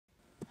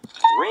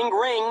Ring,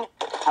 ring.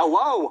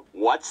 Hello,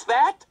 what's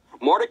that?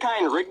 Mordecai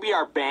and Rigby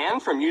are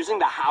banned from using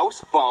the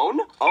house phone?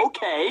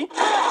 Okay.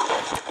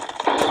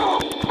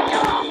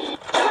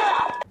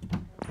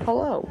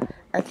 Hello,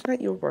 I thought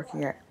you were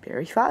working at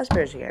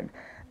Bearryfazbears again.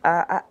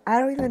 I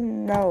don't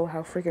even know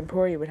how freaking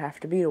poor you would have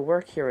to be to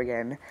work here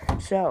again.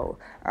 So,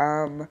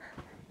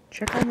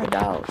 check on the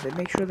dolls and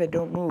make sure they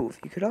don't move.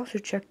 You could also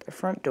check the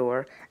front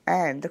door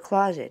and the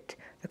closet.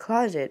 The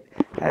closet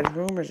has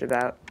rumors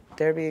about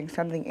there being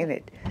something in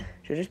it,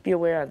 so just be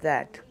aware of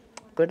that.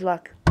 Good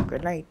luck.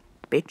 Good night,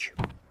 bitch.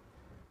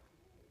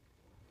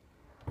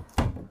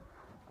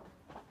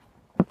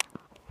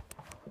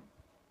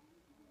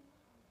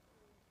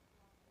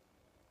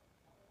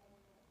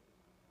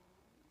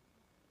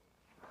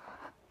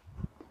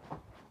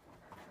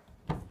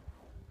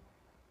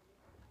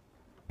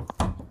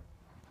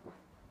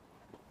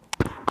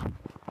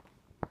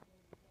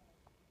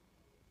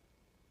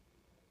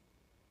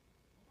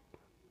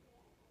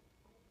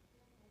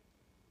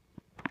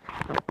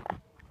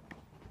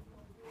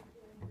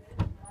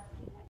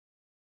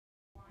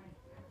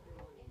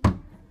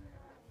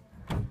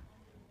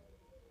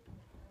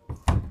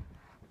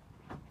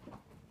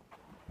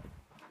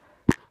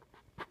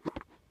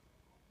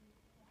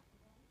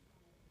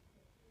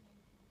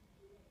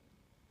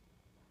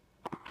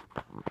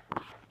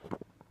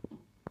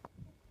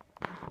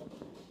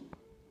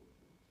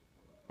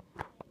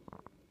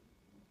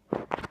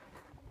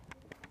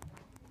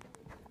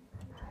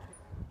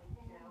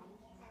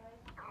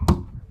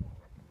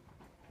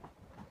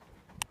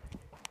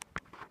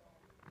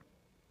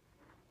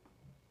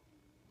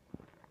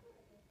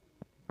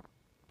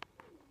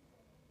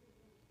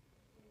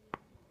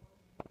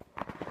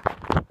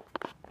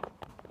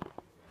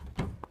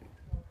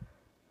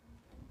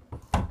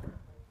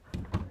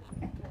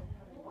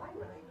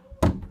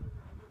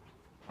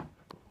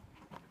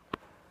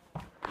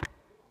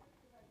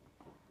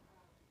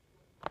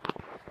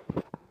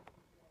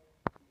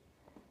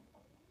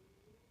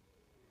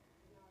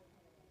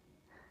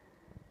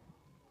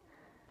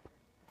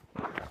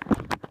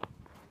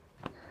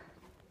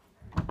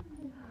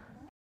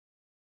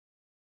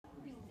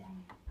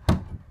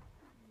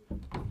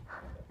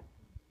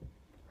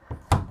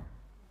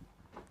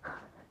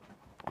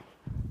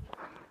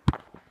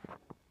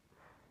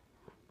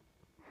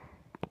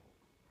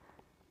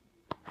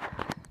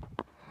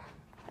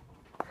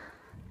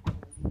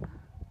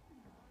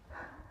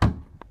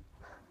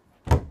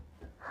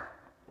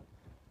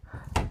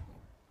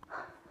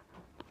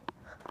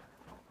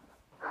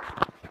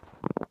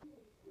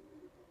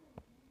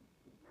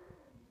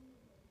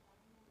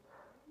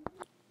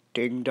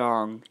 Ding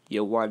dong,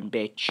 you one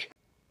bitch.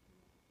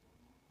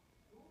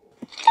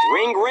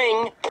 Ring,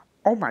 ring.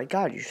 Oh my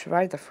god, you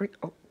survived the freak.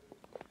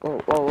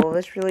 Well,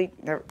 this really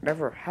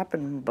never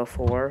happened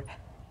before.